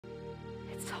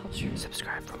told you.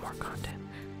 Subscribe for more content.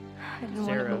 I didn't want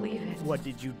to Sarah, believe it. what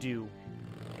did you do?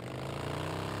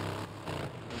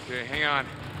 Okay, hang on.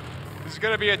 This is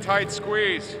gonna be a tight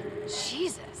squeeze.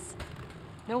 Jesus.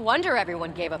 No wonder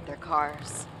everyone gave up their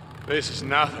cars. This is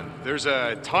nothing. There's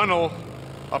a tunnel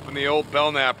up in the old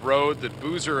Belknap Road that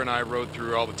Boozer and I rode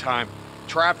through all the time.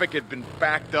 Traffic had been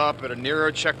backed up at a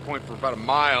narrow checkpoint for about a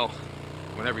mile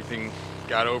when everything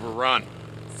got overrun.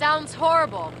 Sounds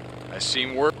horrible. I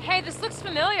seen work. Hey, this looks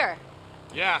familiar.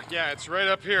 Yeah, it's right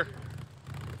up here.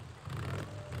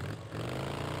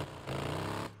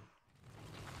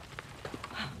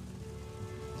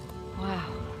 Wow.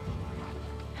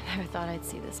 I never thought I'd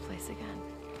see this place again.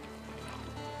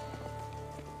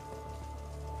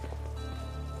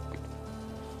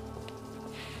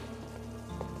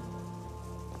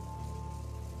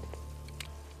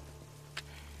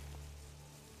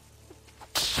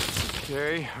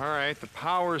 Okay, all right, the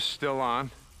power's still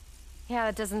on. Yeah,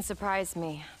 that doesn't surprise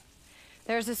me.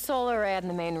 There's a solar array on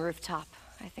the main rooftop.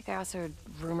 I think I also heard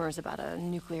rumors about a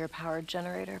nuclear-powered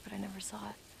generator, but I never saw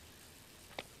it.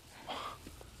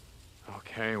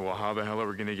 Okay, well, how the hell are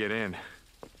we gonna get in?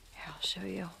 Here, I'll show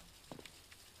you.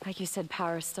 Like you said,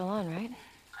 power's still on, right?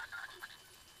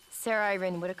 Sarah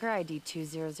Irene Whitaker, ID 2007659.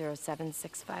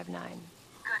 Good afternoon,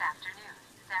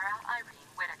 Sarah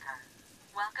Irene Whitaker.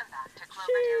 Welcome back to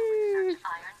Cloverdale Research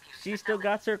Iron Butte. She still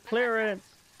got her clearance.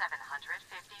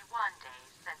 751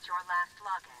 days since your last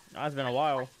login. Oh, it's been a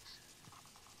while.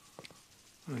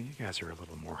 Well, you guys are a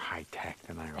little more high-tech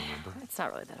than I remember. It's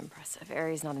not really that impressive.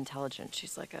 Ari's not intelligent.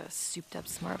 She's like a souped-up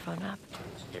smartphone app.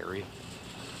 Scary.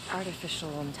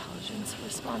 Artificial intelligence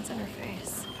response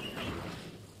interface.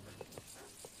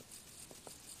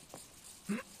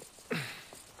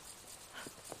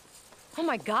 Oh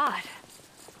my god.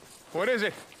 What is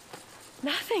it?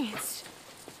 Nothing. It's...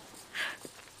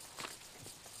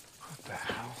 What the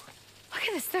hell? Look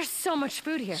at this. There's so much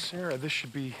food here. Sarah, this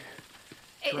should be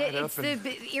dried It's up and...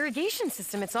 the irrigation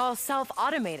system. It's all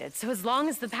self-automated. So as long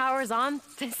as the power's on,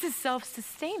 this is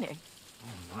self-sustaining. Oh,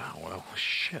 wow, well,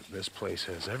 shit, this place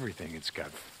has everything. It's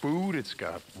got food, it's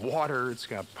got water, it's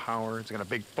got power, it's got a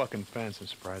big fucking fence. I'm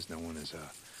surprised no one is,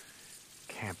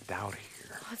 camped out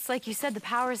here. It's like you said, the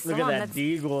power's still Look at on. that That's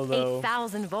deagle, though.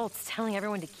 8,000 volts telling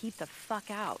everyone to keep the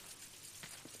fuck out.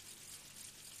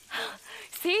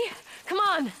 See? Come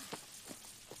on.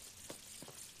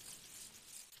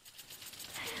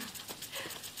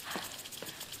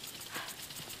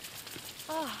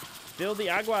 Fill the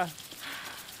agua.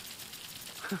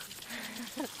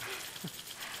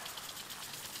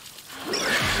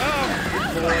 Oh,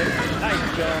 boy.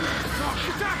 Nice jump.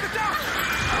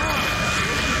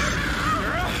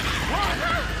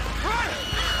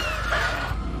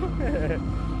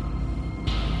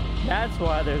 That's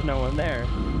why there's no one there.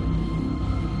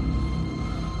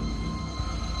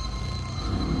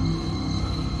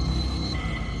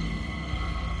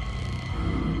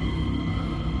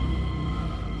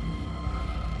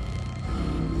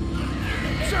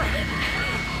 Go!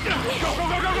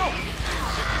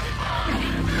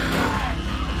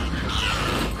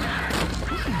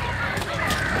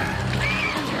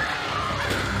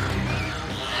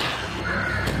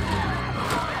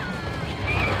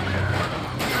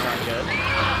 Not good.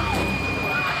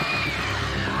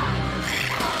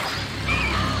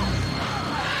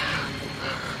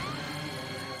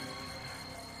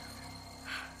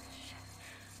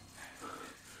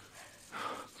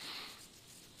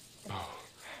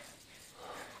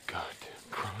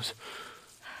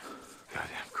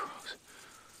 Goddamn crows.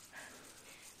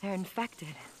 They're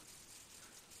infected.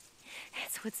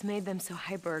 It's what's made them so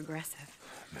hyper-aggressive.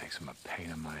 Makes them a pain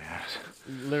in my ass.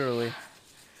 Literally.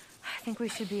 I think we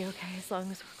should be okay as long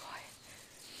as we're quiet.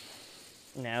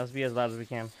 Now let's be as loud as we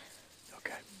can.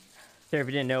 Okay. Sarah, if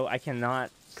you didn't know, I cannot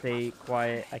stay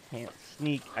quiet. I can't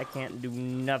sneak. I can't do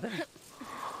nothing.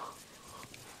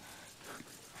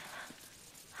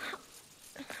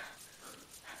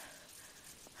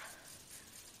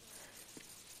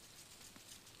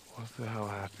 What the hell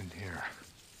happened here?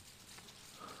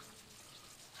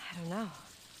 I don't know.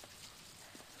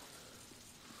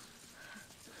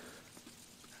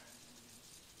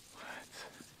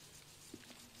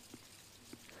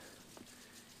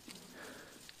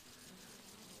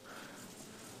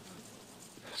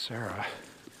 Sarah,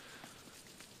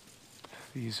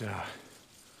 these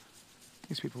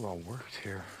people all worked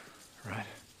here, right?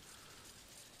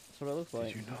 That's what it looks like.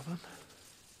 Did you know them?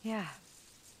 Yeah.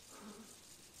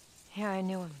 Yeah, I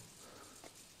knew him.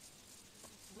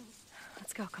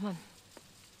 Let's go, come on.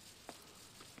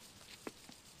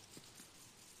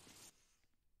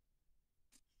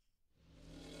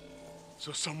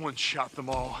 So someone shot them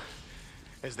all,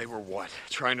 As they were what?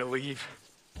 Trying to leave?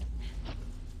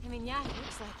 I mean, yeah, it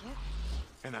looks like it.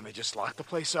 And then they just locked the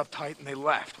place up tight and they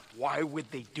left. Why would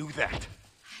they do that?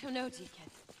 I don't know, Deacon.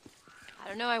 I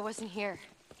don't know, I wasn't here.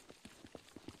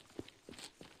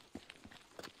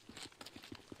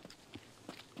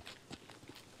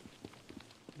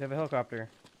 They have a helicopter.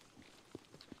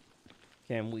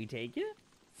 Can we take it?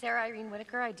 Sarah Irene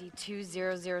Whitaker, ID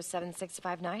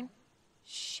 2007659.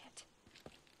 Shit.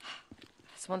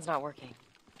 This one's not working.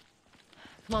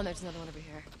 Come on, there's another one over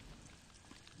here.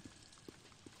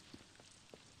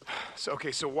 So,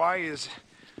 okay, so why is,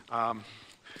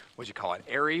 what'd you call it,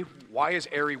 Ari? Why is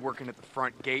Ari working at the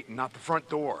front gate and not the front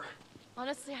door?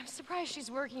 Honestly, I'm surprised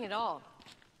she's working at all.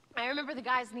 I remember the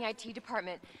guys in the IT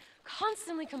department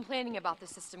constantly complaining about the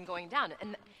system going down,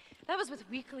 and that was with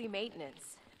weekly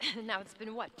maintenance. Now it's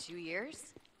been, what, 2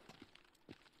 years?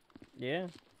 Yeah.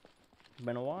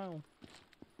 Been a while.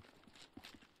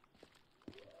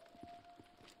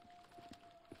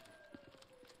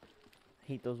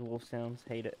 Hate those wolf sounds.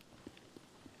 Hate it.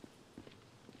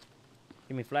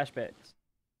 Give me flashbacks.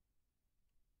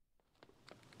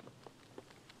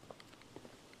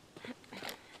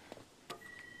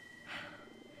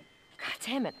 God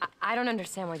damn it. I don't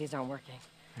understand why these aren't working.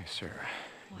 Hey, Sarah,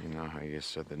 what? You know how you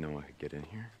said that no one could get in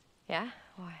here? Yeah?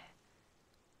 Why?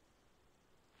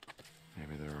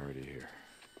 Maybe they're already here.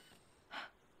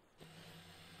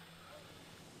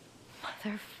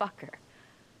 Motherfucker.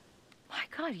 My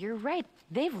God, you're right.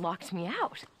 They've locked me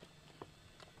out.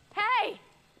 Hey!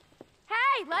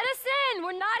 Hey, let us in!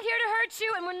 We're not here to hurt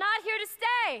you, and we're not here to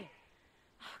stay!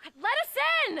 Oh, God, let us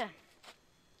in!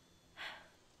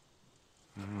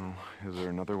 Oh, is there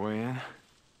another way in?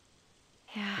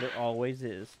 Yeah. There always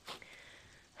is.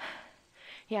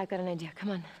 Yeah, I got an idea. Come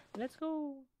on. Let's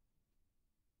go.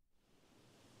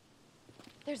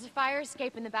 There's a fire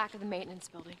escape in the back of the maintenance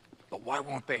building. But why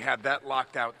won't they have that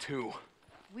locked out too?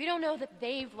 We don't know that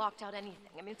they've locked out anything.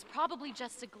 I mean, it's probably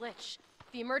just a glitch.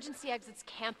 The emergency exits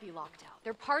can't be locked out.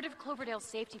 They're part of Cloverdale's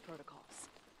safety protocols.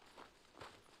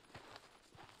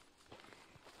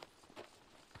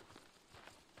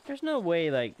 There's no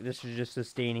way, like, this is just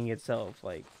sustaining itself,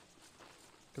 like...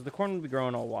 Because the corn would be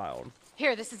growing all wild.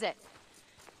 Here, this is it.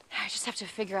 I just have to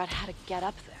figure out how to get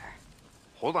up there.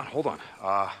 Hold on.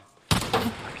 I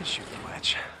can shoot the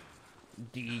ledge.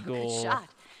 Deagle. Good shot.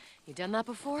 You done that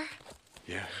before?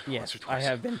 Yeah, Yes, once or I twice.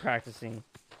 have been practicing.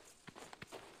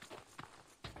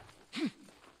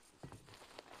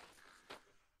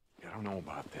 I don't know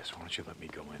about this. Why don't you let me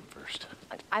go in first?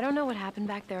 I don't know what happened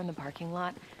back there in the parking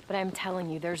lot, but I'm telling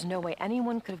you, there's no way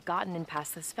anyone could have gotten in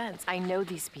past this fence. I know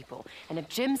these people, and if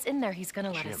Jim's in there, he's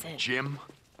gonna let us in. Jim,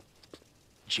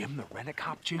 the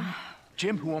rent-a-cop Jim?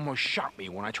 Jim who almost shot me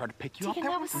when I tried to pick you up.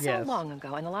 Deacon, that was so Yes. long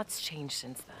ago, and a lot's changed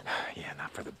since then. Yeah,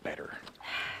 not for the better.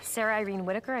 Sarah Irene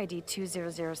Whitaker, ID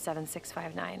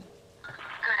 2007659. Good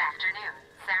afternoon,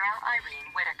 Sarah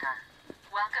Irene Whitaker.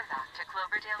 Welcome back to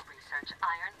Cloverdale Research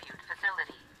Iron Butte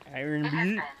facility. Iron It has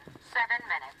Butte? been 7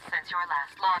 minutes since your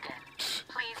last login.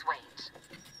 Please wait.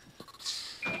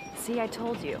 See, I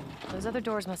told you. Those other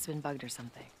doors must have been bugged or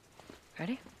something.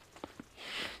 Ready?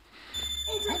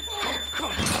 Get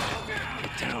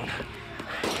down.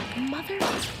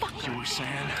 Motherfucker! You were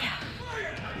saying?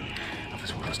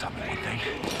 This world is taught me one thing.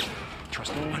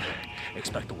 Trust no one.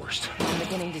 Expect the worst. I'm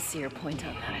beginning to see your point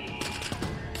on that.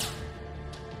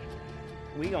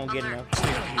 We gonna get enough.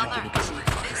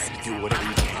 Do whatever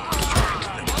you can.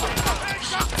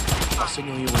 I'll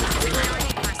signal you when it's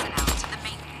ready. Personnel to the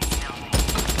maintenance building.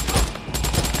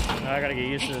 I gotta get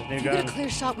used to this new You get a gun. clear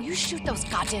shot. Will you shoot those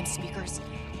goddamn speakers?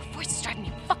 Your voice is driving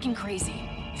me fucking crazy.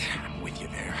 I'm with you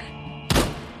there.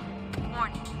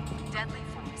 Warning. Deadly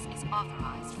force is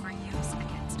authorized for use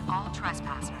against all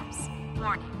trespassers.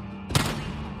 Warning. Deadly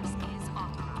force is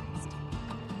authorized.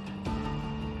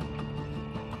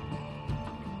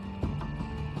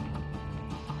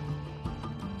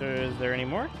 Is there any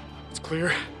more? It's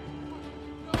clear.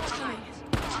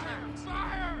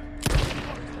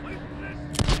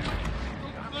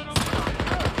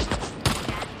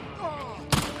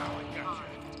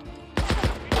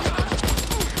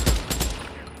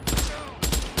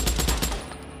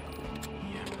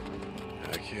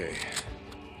 Okay.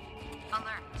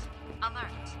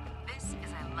 Alert. This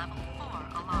is a level 4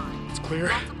 alarm. It's clear.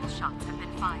 Multiple shots have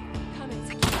been fired. Coming.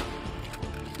 Secure.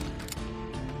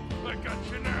 I got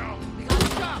you now. We got a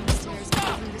job. Stairs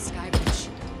down through the sky bridge.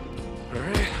 All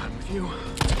right, I'm with you.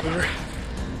 It's clear.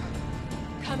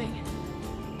 Coming.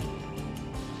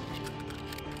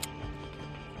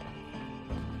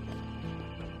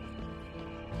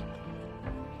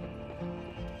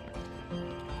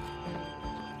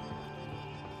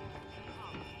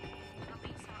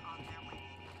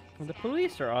 The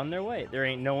police are on their way. There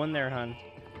ain't no one there, hun.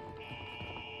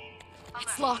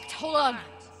 It's locked. Hold on.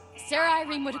 Sarah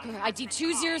Irene Whitaker, ID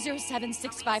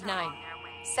 2007659.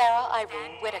 Sarah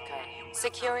Irene Whitaker,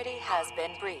 security has been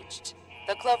breached.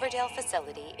 The Cloverdale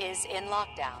facility is in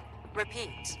lockdown.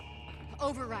 Repeat.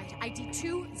 Override. ID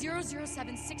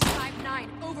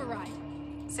 2007659. Override.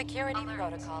 Security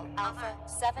protocol Alpha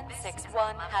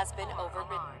 761 has been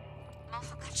overridden.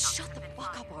 Shut the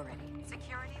fuck up already.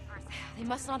 They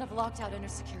must not have locked out inner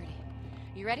security.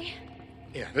 You ready?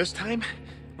 Yeah, this time,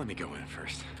 let me go in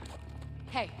first.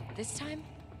 Hey, this time,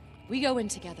 we go in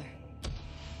together.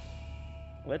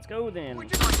 Let's go then. For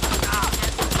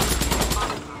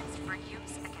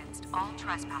use against all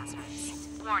trespassers.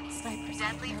 Warning,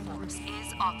 deadly force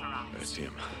is authorized. I see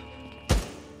him.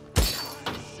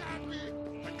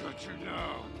 I got you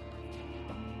now.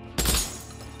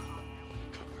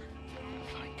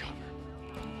 Find cover.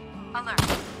 Alert.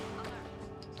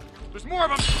 There's more of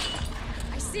them!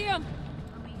 I see him!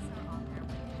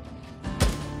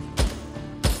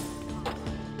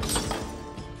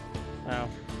 Wow.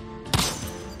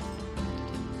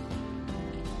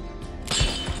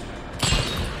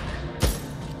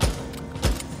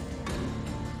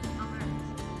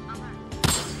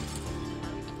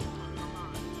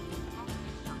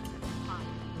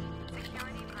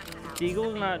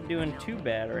 Deagle's not doing too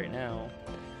bad right now.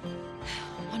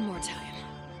 One more time.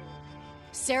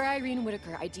 Sarah Irene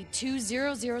Whitaker, ID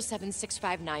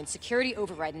 2007659. Security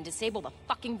override and disable the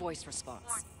fucking voice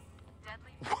response.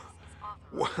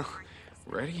 Well,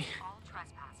 ready?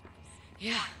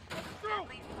 Yeah.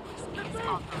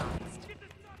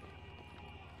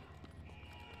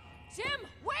 Jim,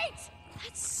 wait!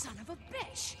 That son of a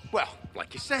bitch! Well,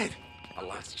 like you said, a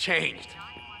lot's changed.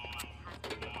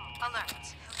 Alert.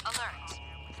 Alert.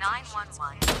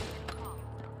 911.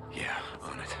 Yeah,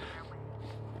 on it.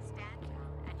 Stand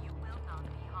down and you will not be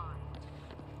harmed.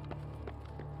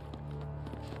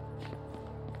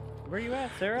 Where you at,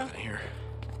 Sarah? Nothing here.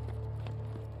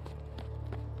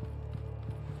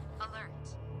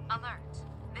 Alert. Alert.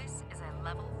 This is a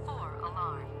level 4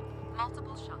 alarm.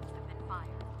 Multiple shots have been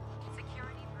fired.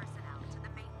 Security personnel to the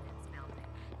maintenance building.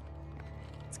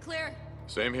 It's clear.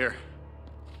 Same here.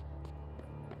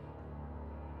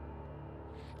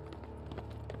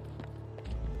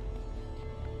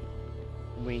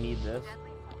 We need this.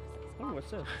 Oh,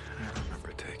 what's this? I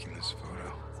remember taking this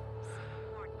photo.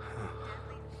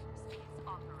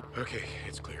 Huh. Okay,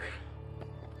 it's clear.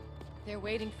 They're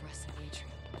waiting for us in the atrium.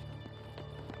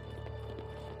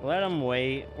 Let them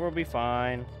wait. We'll be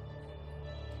fine.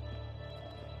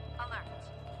 Alert.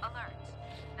 Alert.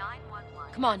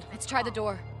 911. Come on, let's try the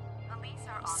door. Police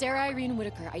are on Sarah Irene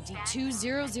Whitaker, ID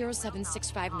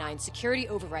 2007659. Security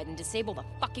override and disable the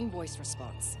fucking voice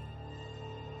response.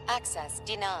 Access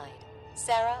denied.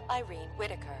 Sarah Irene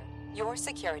Whitaker, your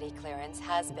security clearance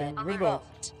has been Been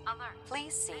revoked. revoked.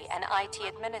 Please see an IT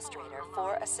administrator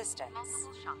for assistance.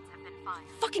 Multiple shots have been fired.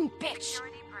 Fucking bitch!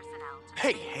 Security personnel to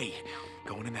Hey!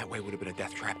 Going in that way would have been a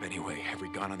death trap anyway. Every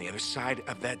gun on the other side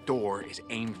of that door is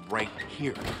aimed right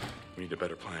here. We need a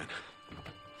better plan.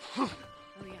 Oh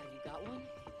yeah, you got one?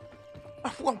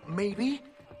 Well, maybe.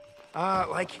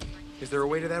 Like, is there a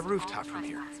way to that rooftop from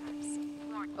here?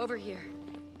 Over here.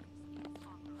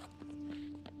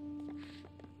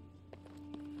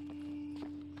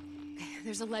 Okay,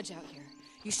 there's a ledge out here.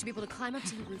 You should be able to climb up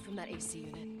to the roof from that AC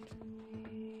unit.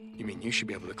 You mean you should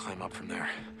be able to climb up from there?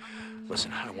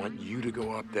 Listen, I want you to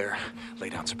go up there, lay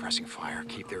down suppressing fire,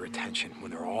 keep their attention.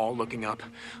 When they're all looking up,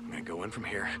 I'm gonna go in from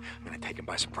here. I'm gonna take them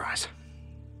by surprise.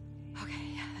 Okay,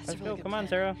 yeah, that's Let's a really go. good Come on, plan.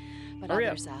 Sarah. But Hurry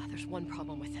up. there's one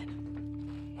problem with it.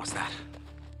 What's that?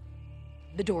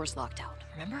 The door's locked out,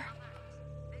 remember?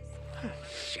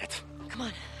 Shit. Come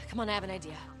on, I have an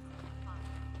idea.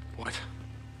 What?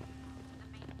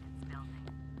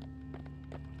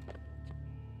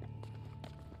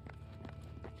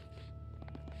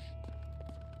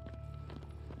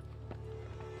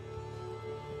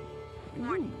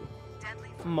 Warning. Deadly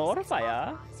force More is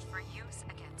fire. authorized for use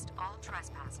against all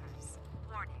trespassers.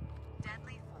 Warning.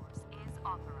 Deadly force is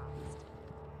authorized.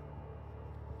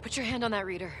 Put your hand on that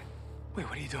reader. Wait,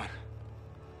 what are you doing?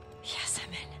 Yes,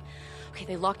 I'm in. Okay,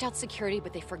 they locked out security,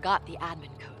 but they forgot the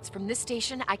admin codes. From this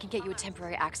station, I can get you a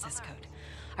temporary access code.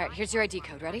 All right, here's your ID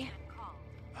code. Ready?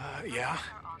 Yeah?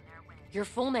 Your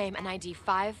full name and ID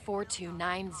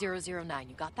 5429009.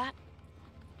 You got that?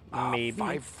 Maybe.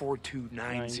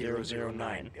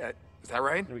 5429009. Is that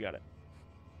right? We got it.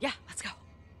 Yeah, let's go.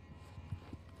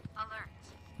 Alert.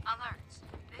 Alert.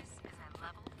 This is a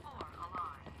level 4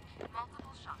 alarm.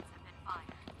 Multiple shots have been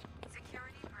fired.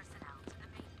 Security personnel to the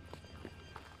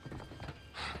maintenance building.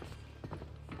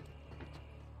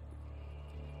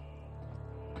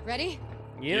 Ready?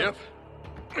 Yep.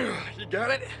 You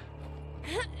got it?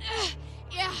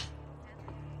 Yeah.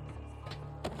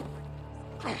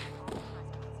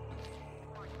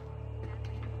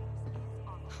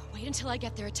 Wait until I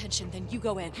get their attention, then you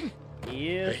go in.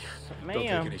 Yes, Don't take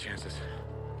ma'am. any chances.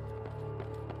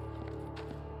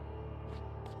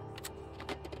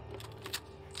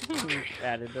 Okay.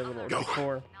 Added a little Go.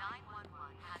 decor. 911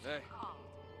 has been called.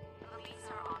 Police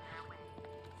are on their way.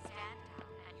 Stand down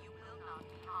and you will not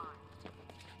be harmed.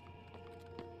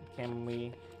 Can we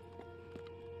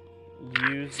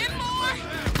use Jim Moore!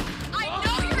 I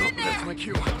know you're in That's there! my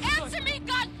cue. Answer me,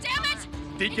 goddammit!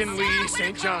 Deacon Sarah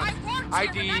St. Whitaker, John. I worked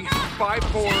ID here, remember?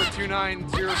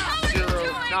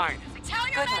 5429009. Tell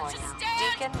your Good men morning, to stand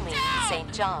Deacon down! St.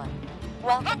 John.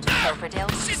 Welcome to Cloverdale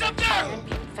She's up Precinct there! Iron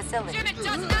Butte facility. Jim, it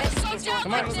doesn't have to This slow is your down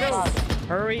Come on, like first let's go. login.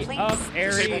 Hurry Please up,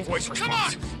 Disable Aries. voice Come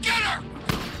response. on, get her!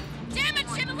 Damn it,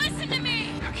 Jim, listen to me!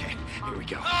 Okay, here we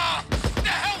go. Ah, the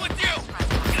hell with you!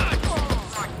 God.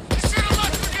 You should have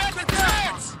left when you had the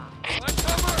chance!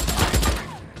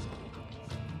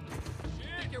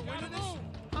 You're winning this?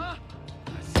 Huh?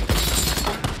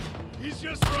 He's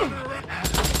just running around.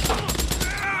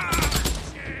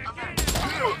 Alert.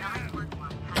 911 has been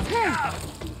called.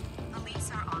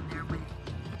 Police are on their way.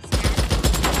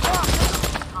 Stand down.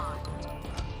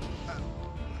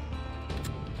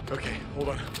 Okay, hold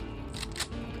on.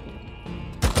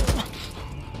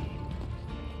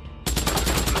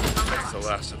 That's the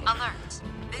last of them. Alert.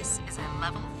 This is a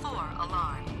level 4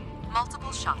 alarm.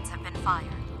 Multiple shots have been fired.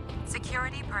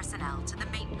 Security personnel to the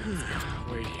maintenance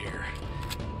building. Wait here.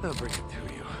 I'll bring it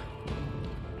to you.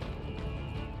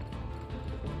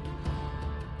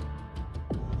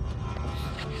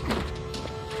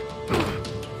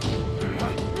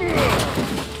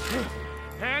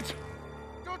 Hands!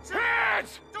 Don't shoot!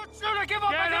 Hands! Don't shoot! I give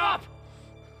up! I give up!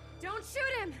 Don't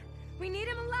shoot him! We need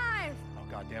him alive! Oh,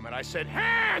 God damn it, I said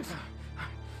hands!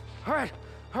 All right,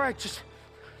 just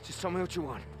tell me what you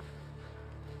want.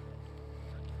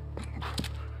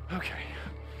 Okay,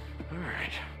 all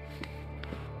right.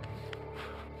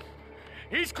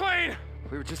 He's clean!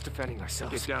 We were just defending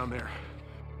ourselves. Get down there.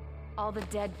 All the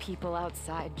dead people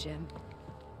outside, Jim.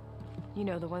 You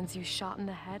know, the ones you shot in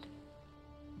the head?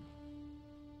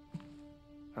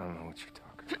 I don't know what you're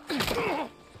talking about.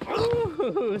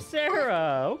 Ooh,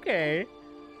 Sarah. Okay.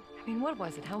 I mean, what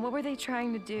was it, huh? What were they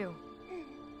trying to do?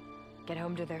 Get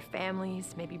home to their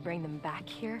families, maybe bring them back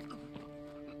here?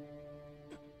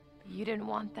 You didn't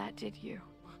want that, did you?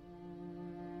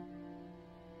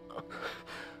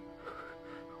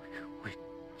 We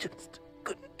just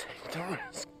couldn't take the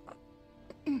risk.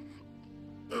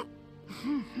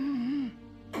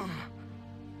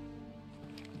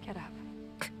 Get up.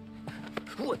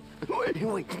 Wait.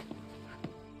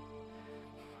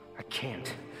 I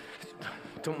can't.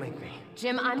 Don't make me.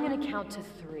 Jim, I'm gonna count to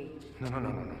 3. No.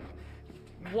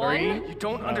 1, You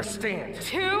don't understand.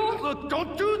 2, Look,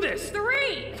 don't do this!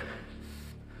 3!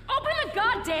 Open the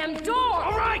goddamn door!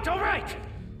 All right!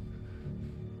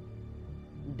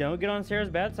 Don't get on Sarah's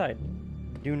bad side.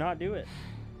 Do not do it.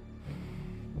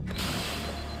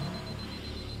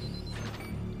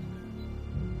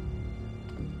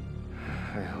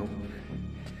 I hope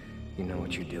you know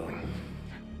what you're doing.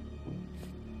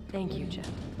 Thank you, Jim.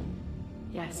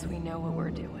 Yes, we know what we're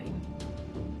doing.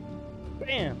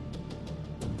 Bam.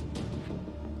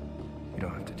 You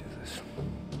don't have to do this.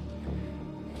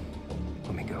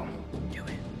 Let me go. Do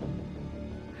it.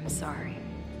 I'm sorry.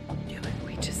 Do it.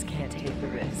 We just can't take the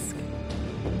risk.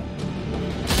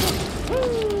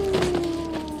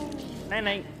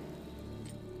 Night.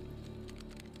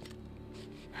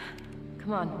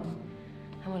 Come on.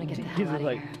 I want to get the hell Gives out it of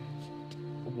like, here.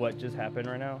 what just happened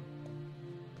right now?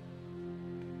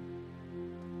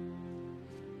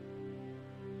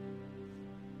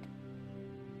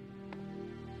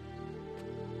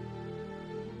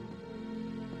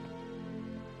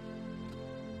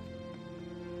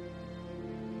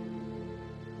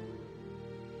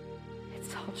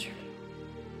 It's all true.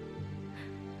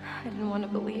 I didn't want to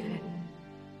believe it.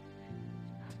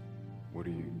 What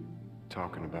are you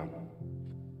talking about?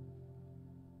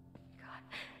 God,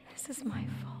 this is my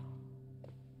fault.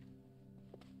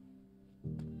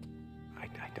 I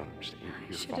don't understand.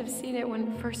 I should have seen it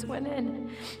when it first went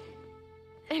in.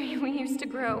 I mean, we used to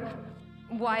grow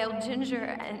wild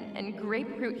ginger and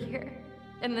grapefruit here.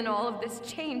 And then all of this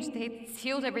changed. They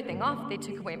sealed everything off. They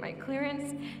took away my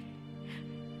clearance.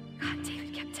 God,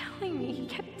 David kept telling me. He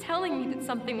kept telling me that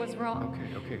something was wrong.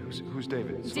 Okay. Who's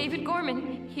David? David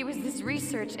Gorman, he was this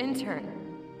research intern.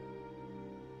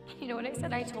 You know what I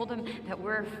said? I told him that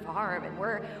we're a farm and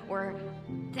we're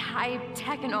high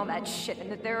tech and all that shit,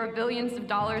 and that there are billions of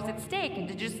dollars at stake, and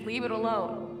to just leave it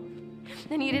alone.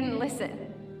 Then he didn't listen.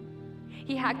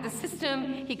 He hacked the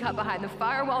system, he got behind the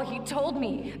firewall, he told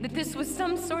me that this was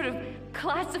some sort of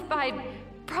classified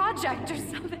project or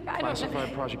something. I don't know.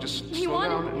 Classified project, just slow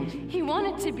down and... He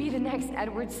wanted to be the next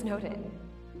Edward Snowden.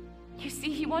 You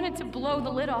see, he wanted to blow the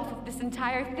lid off of this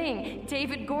entire thing.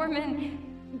 David Gorman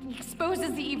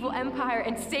exposes the evil empire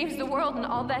and saves the world and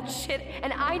all that shit,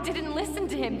 and I didn't listen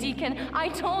to him, Deacon. I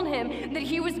told him that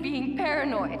he was being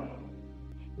paranoid.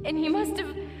 And he must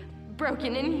have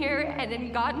broken in here and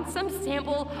then gotten some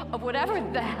sample of whatever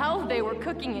the hell they were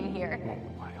cooking in here.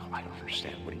 Whoa, I don't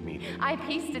understand. What do you mean? I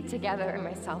pieced it together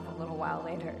myself a little while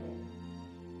later.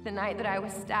 The night that I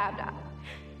was stabbed,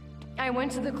 I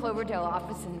went to the Cloverdale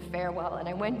office in Farewell, and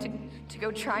I went to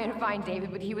go try and find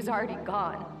David, but he was already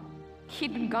gone.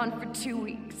 He'd been gone for 2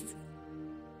 weeks.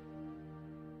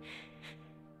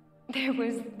 There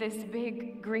was this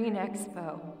big green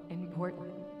expo in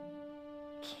Portland.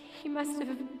 He must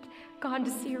have gone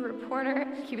to see a reporter.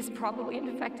 He was probably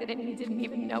infected and he didn't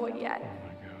even know it yet. Oh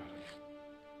my God.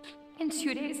 And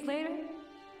 2 days later,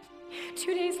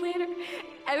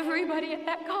 everybody at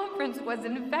that conference was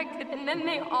infected, and then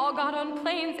they all got on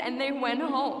planes and they went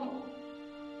home.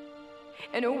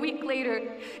 And a week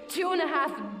later,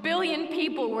 2.5 billion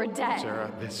people were dead.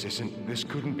 Sarah, this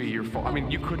couldn't be your fault. I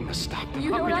mean, you couldn't have stopped them.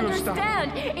 You How don't could you have stopped them?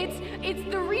 understand. It's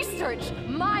the research.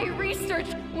 My research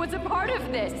was a part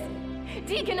of this.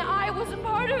 Deacon, I was a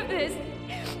part of this.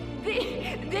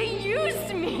 They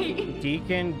used me.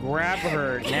 Deacon, grab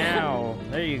her now.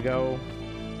 There you go.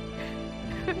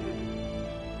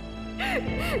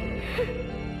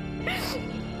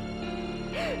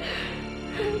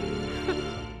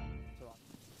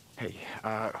 Hey,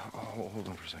 hold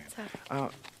on for a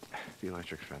second. The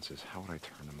electric fences, how would I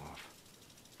turn them off?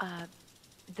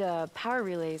 The power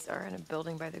relays are in a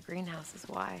building by the greenhouse is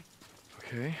why.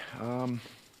 Okay,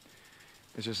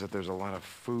 it's just that there's a lot of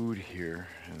food here,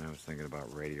 and I was thinking about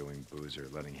radioing Boozer,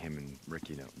 letting him and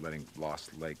Ricky know, letting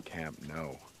Lost Lake Camp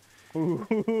know. Ooh,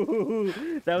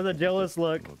 that was a jealous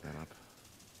look. Look that up.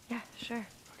 Yeah, sure.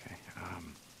 Okay,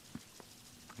 I'm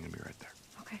gonna be right there.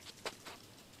 Okay.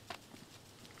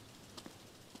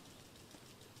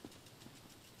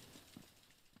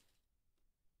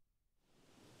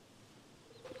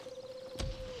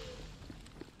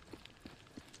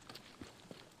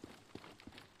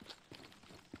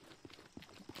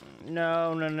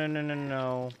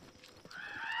 No.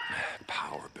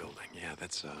 Power building, yeah,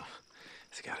 that's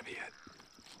gotta be it.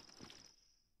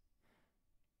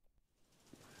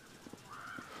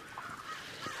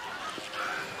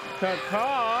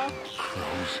 Caw.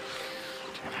 Crows.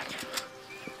 Damn it.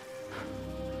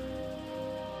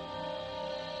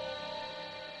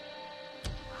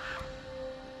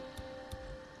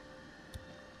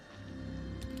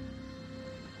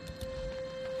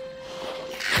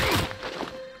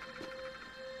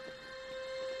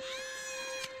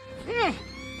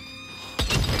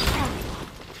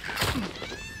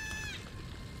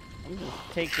 I'm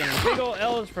just taking big ol'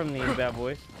 L's from these bad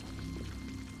boys.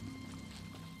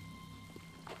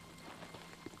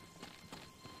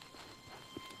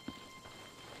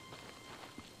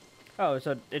 Oh,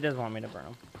 so it does want me to burn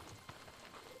them.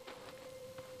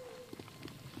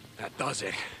 That does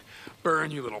it.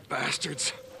 Burn, you little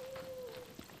bastards.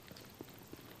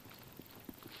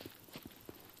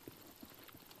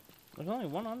 There's only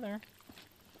one on there.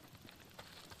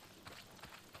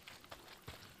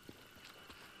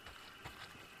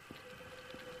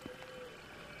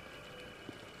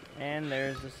 And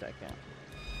there's the second.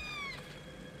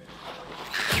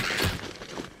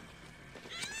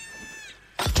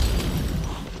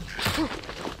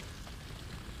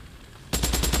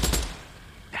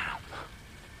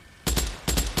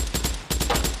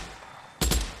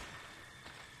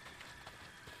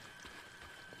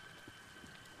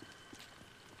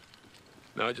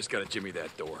 No, I just gotta jimmy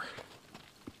that door.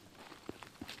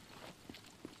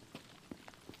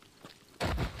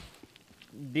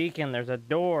 Deacon, there's a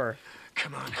door.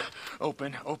 Come on.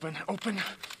 Open.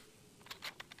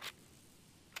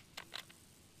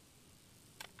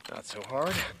 Not so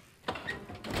hard.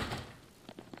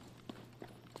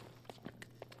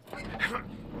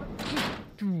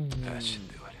 That should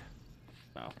do it.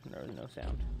 Oh, there was no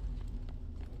sound.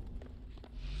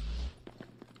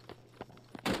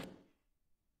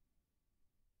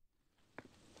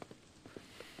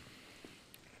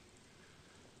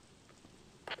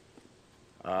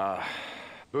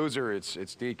 Boozer,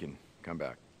 it's Deacon. Come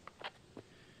back.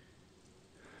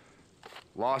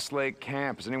 Lost Lake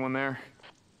Camp. Is anyone there?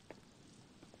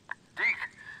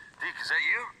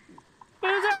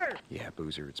 Yeah,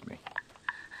 Boozer, it's me.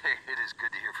 Hey, it is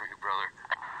good to hear from you, brother.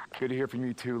 Good to hear from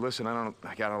you too. Listen, I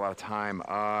got a lot of time.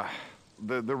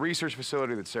 The research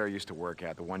facility that Sarah used to work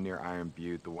at, the one near Iron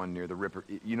Butte, the one near the Ripper,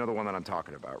 you know the one that I'm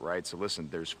talking about, right? So listen,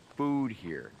 there's food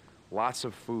here. Lots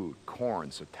of food.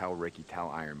 Corn, so tell Ricky, tell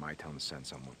Iron Mike, tell him to send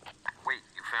someone. Wait,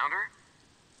 you found her?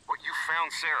 What, you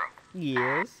found Sarah?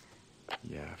 Yes.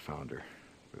 Yeah, I found her.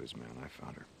 Booze, man, I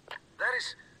found her. That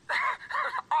is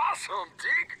awesome,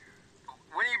 Deke.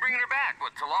 When are you bringing her back?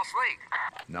 What, to Lost Lake?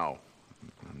 No,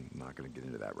 I'm not gonna get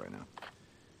into that right now.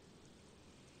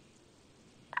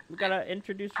 We gotta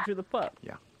introduce her to the pup.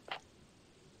 Yeah.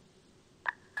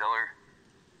 Tell her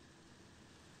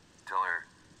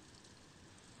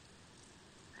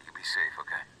you can be safe,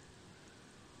 okay?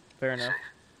 Fair Be enough. safe.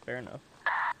 Fair enough.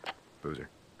 Boozer.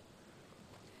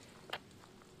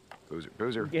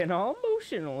 Boozer. Getting all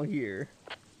emotional here.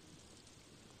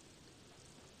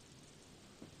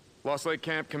 Lost Lake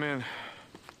Camp, come in.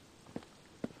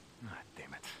 Ah,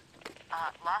 damn it.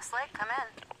 Lost Lake, come in.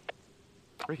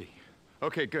 Ricky.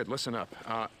 Okay, good, listen up.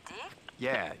 Deke?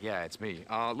 Yeah, it's me.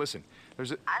 Listen,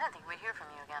 there's a... I didn't think we'd hear from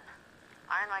you again.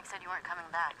 Iron Mike said you weren't coming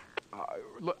back.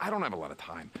 Look, I don't have a lot of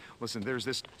time. Listen, there's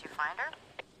this... Did you find her?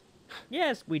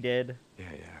 Yes, we did. Yeah,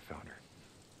 I found her.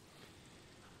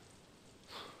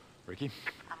 Ricky?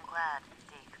 I'm glad,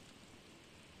 Deke.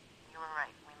 You were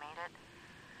right. We made it.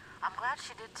 I'm glad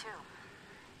she did too.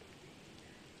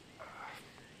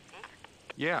 Deke?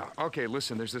 Yeah, okay,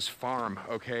 listen, there's this farm,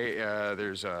 okay?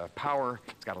 There's power,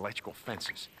 it's got electrical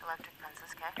fences. Electric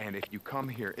fences, okay? And if you come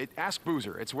here, ask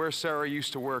Boozer. It's where Sarah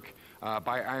used to work,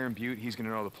 by Iron Butte. He's gonna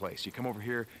know the place. You come over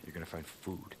here, you're gonna find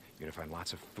food. You're gonna find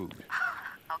lots of food.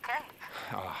 Okay.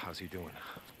 How's he doing?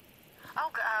 Oh,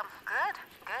 good.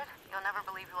 You'll never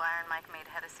believe who Iron Mike made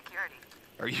head of security.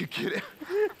 Are you kidding?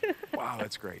 Wow,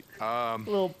 that's great.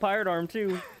 Little pirate arm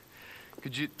too.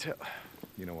 Could you tell...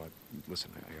 You know what? Listen,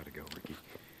 I gotta go, Ricky.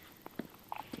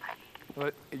 Bye.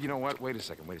 But, you know what? Wait a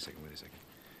second.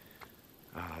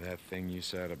 That thing you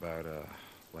said about,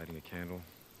 lighting a candle, I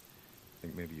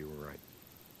think maybe you were right.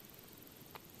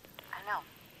 I know.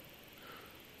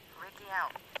 Ricky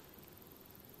out.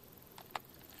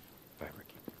 Bye,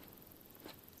 Ricky.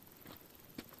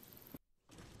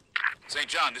 St.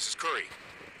 John, this is Curry.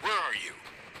 Where are you?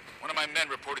 One of my men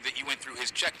reported that you went through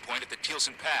his checkpoint at the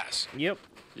Tealson Pass. Yep.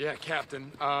 Yeah,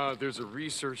 Captain. There's a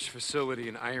research facility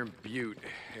in Iron Butte.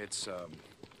 It's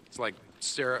like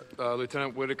Sarah,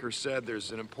 Lieutenant Whitaker said,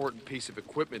 there's an important piece of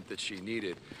equipment that she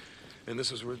needed. And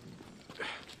this was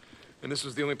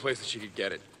the only place that she could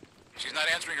get it. She's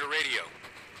not answering her radio.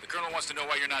 The Colonel wants to know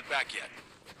why you're not back yet.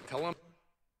 Tell him.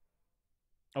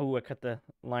 Oh, I cut the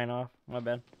line off. My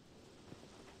bad.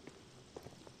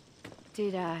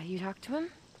 Did, you talk to him?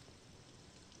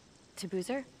 To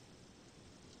Boozer?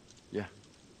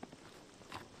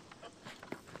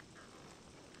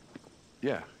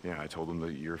 Yeah, I told him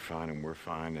that you're fine and we're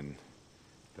fine and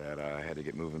that I had to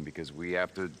get moving because we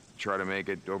have to try to make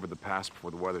it over the pass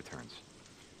before the weather turns.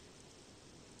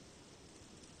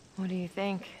 What do you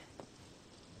think?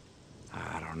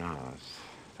 I don't know.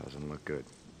 It doesn't look good.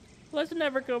 Let's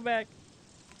never go back.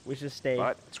 We should stay.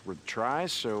 But it's worth a try,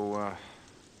 so,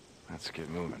 let's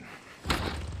get moving.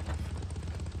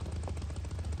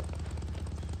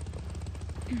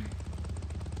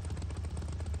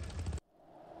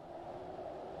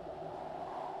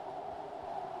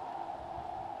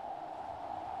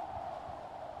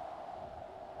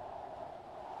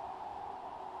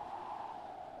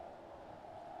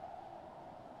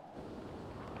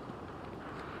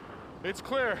 It's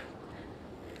clear.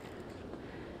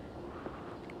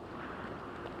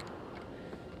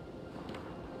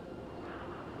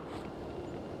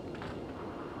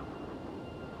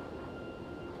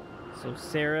 So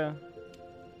Sarah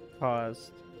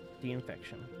caused the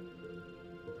infection.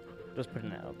 Just putting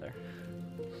that out there.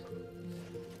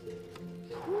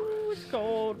 Ooh, it's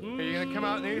cold. Are you gonna come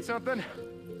out and eat something?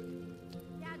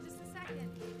 Yeah, just a second.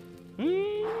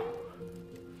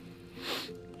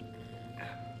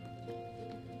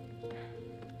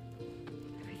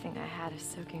 Everything I had is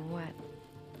soaking wet.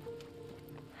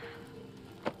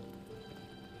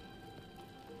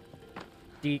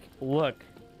 Deke, look.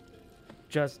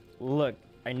 Just look.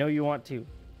 I know you want to.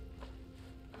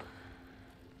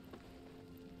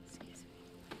 Excuse me.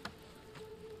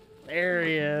 There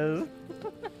he is.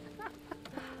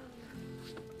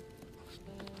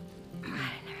 I never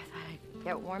thought I'd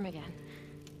get warm again.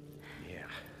 Yeah.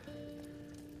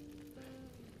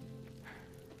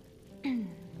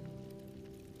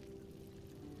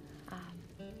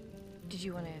 Did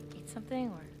you want to eat something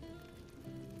or?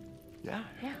 Yeah?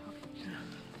 Yeah, okay.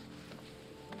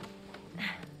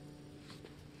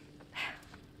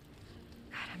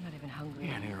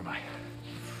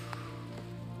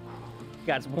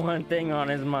 got one thing on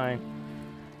his mind.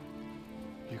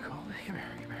 You called me? Come here,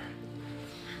 come here.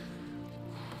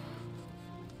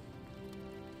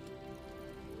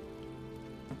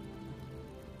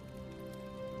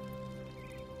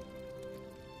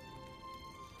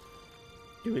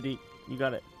 Do it, Deke. You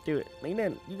got it. Do it. Lean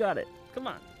in. You got it. Come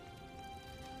on.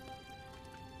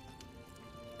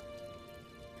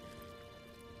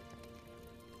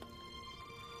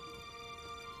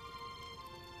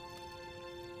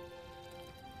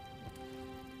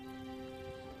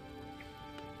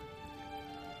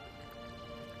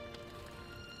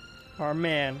 Our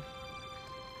man.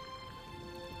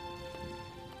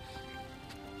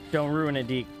 Don't ruin it,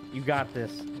 Deke. You got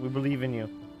this. We believe in you.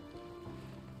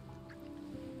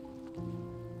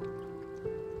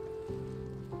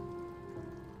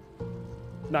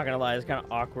 Not gonna lie, it's kind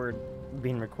of awkward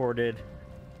being recorded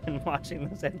and watching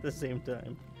this at the same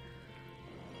time.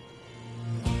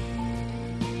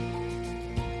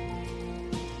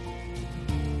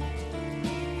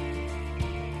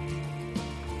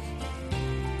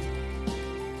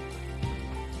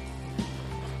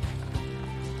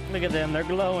 Look at them, they're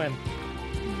glowing.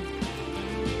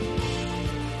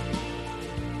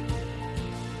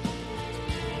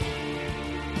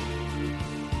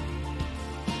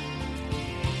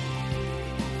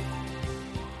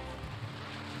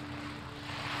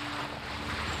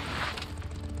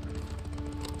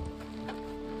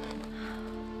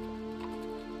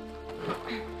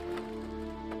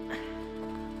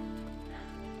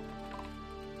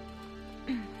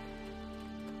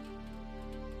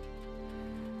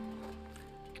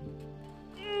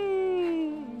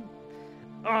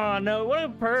 Oh no, what a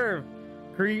perv.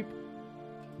 Creep.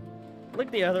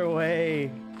 Look the other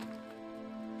way.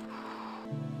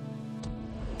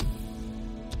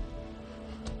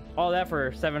 All that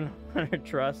for 700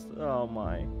 trust. Oh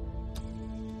my.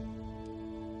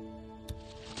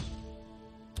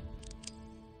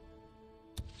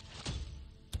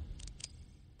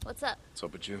 What's up? What's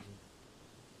up with you?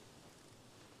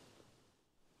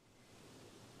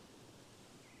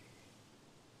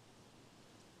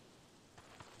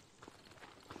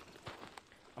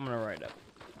 I'm gonna write up.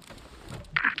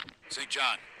 St.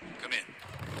 John, come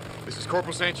in. This is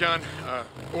Corporal St. John.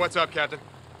 What's up, Captain?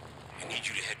 I need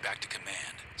you to head back to command.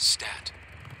 Stat.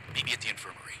 Meet me at the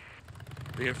infirmary.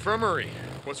 The infirmary.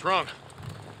 What's wrong?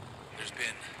 There's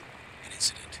been an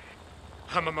incident.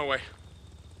 I'm on my way.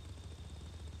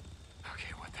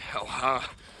 Okay, what the hell?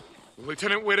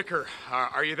 Lieutenant Whitaker,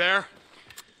 are you there?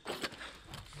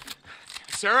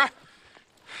 Sarah?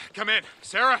 Come in.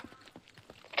 Sarah?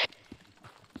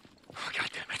 Oh, God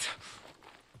damn it.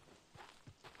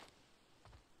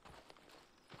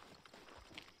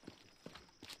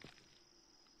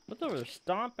 What's over there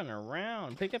stomping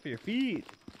around? Pick up your feet.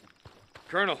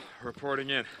 Colonel,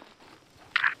 reporting in.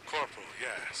 Corporal,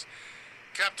 yes.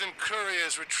 Captain Curry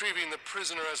is retrieving the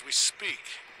prisoner as we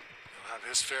speak. He'll have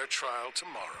his fair trial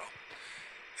tomorrow,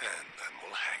 and then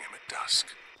we'll hang him at dusk.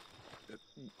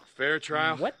 Fair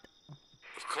trial? What?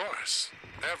 Of course.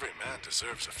 Every man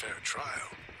deserves a fair trial.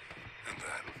 And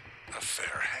then a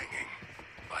fair hanging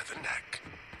by the neck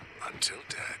until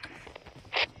dead.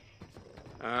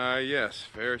 Yes,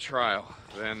 fair trial.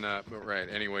 Then, right,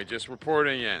 anyway, just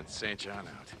reporting in. St. John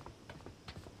out.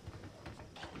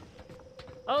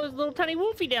 Oh, there's a little tiny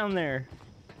wolfie down there.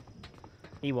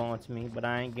 He wants me, but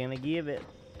I ain't gonna give it.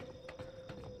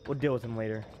 We'll deal with him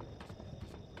later.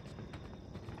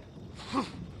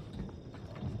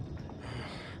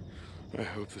 I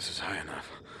hope this is high enough.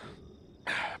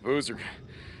 Boozer,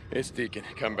 it's Deacon.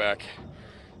 Come back.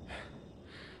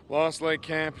 Lost Lake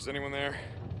Camp. Is anyone there?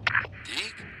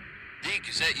 Deke? Deke,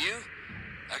 is that you?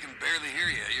 I can barely hear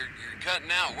you. You're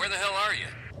cutting out. Where the hell are you?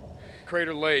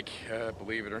 Crater Lake,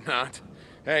 believe it or not.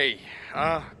 Hey,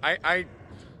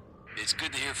 It's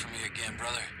good to hear from you again,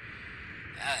 brother.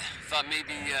 Thought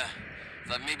maybe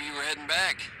you were heading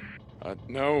back.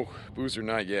 No, Boozer,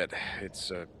 not yet.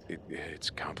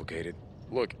 It's complicated.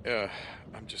 Look,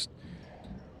 I'm just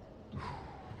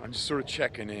sort of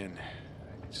checking in.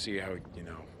 See how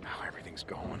everything's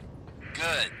going.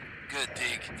 Good,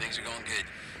 Deke. Things are going good.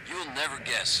 You'll never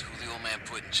guess who the old man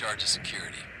put in charge of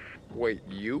security. Wait,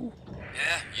 you?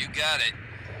 Yeah, you got it.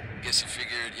 Guess he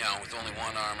figured, with only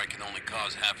one arm, I can only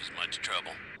cause half as much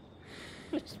trouble.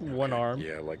 Just one arm.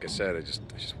 Yeah, like I said, I just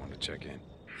wanted to check in.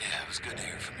 Yeah, it was good to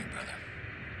hear from you, brother.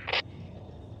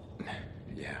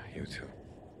 Yeah, you too.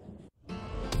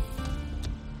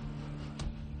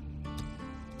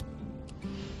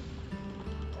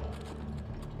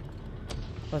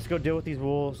 Let's go deal with these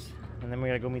wolves, and then we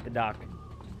gotta go meet the doc.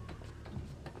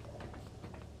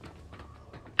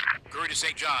 Curry to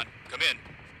St. John, come in.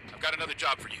 I've got another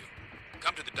job for you.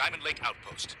 Come to the Diamond Lake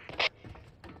Outpost.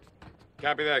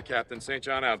 Copy that, Captain. St.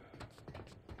 John out.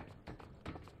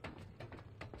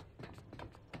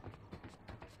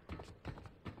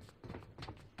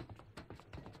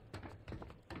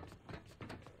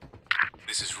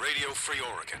 This is Radio Free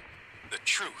Oregon. The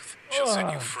truth shall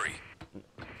set you free.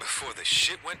 Before the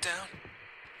shit went down,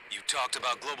 you talked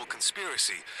about global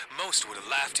conspiracy. Most would have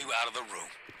laughed you out of the room.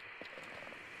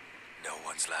 No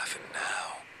one's laughing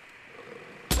now.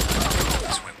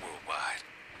 This went worldwide.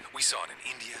 We saw it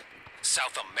in India,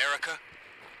 South America.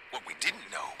 What we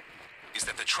didn't know is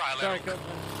that the trilateral...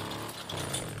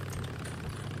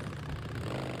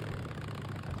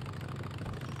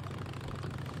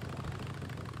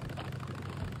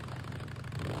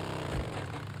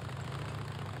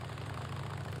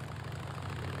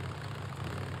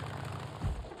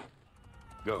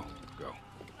 Go.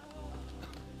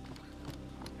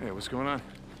 Hey, what's going on?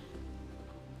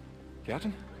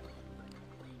 Captain?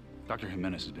 Dr.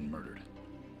 Jimenez has been murdered.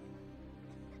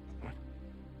 What?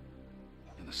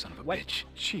 And the son of a What? bitch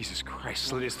Jesus Christ.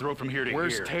 slit his throat from here to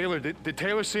Where's here. Taylor? Did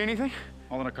Taylor see anything?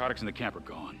 All the narcotics in the camp are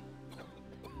gone.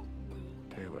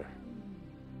 Taylor.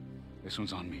 This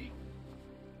one's on me.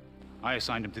 I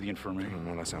assigned him to the infirmary.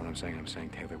 No, that's not what I'm saying. I'm saying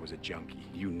Taylor was a junkie.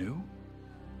 You knew?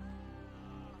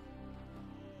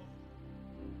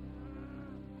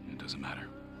 It doesn't matter.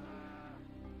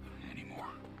 Anymore.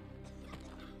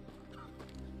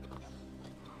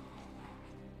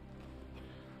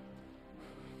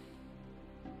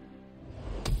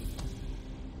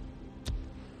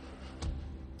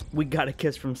 We got a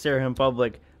kiss from Sarah in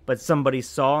public, but somebody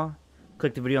saw.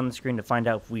 Click the video on the screen to find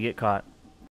out if we get caught.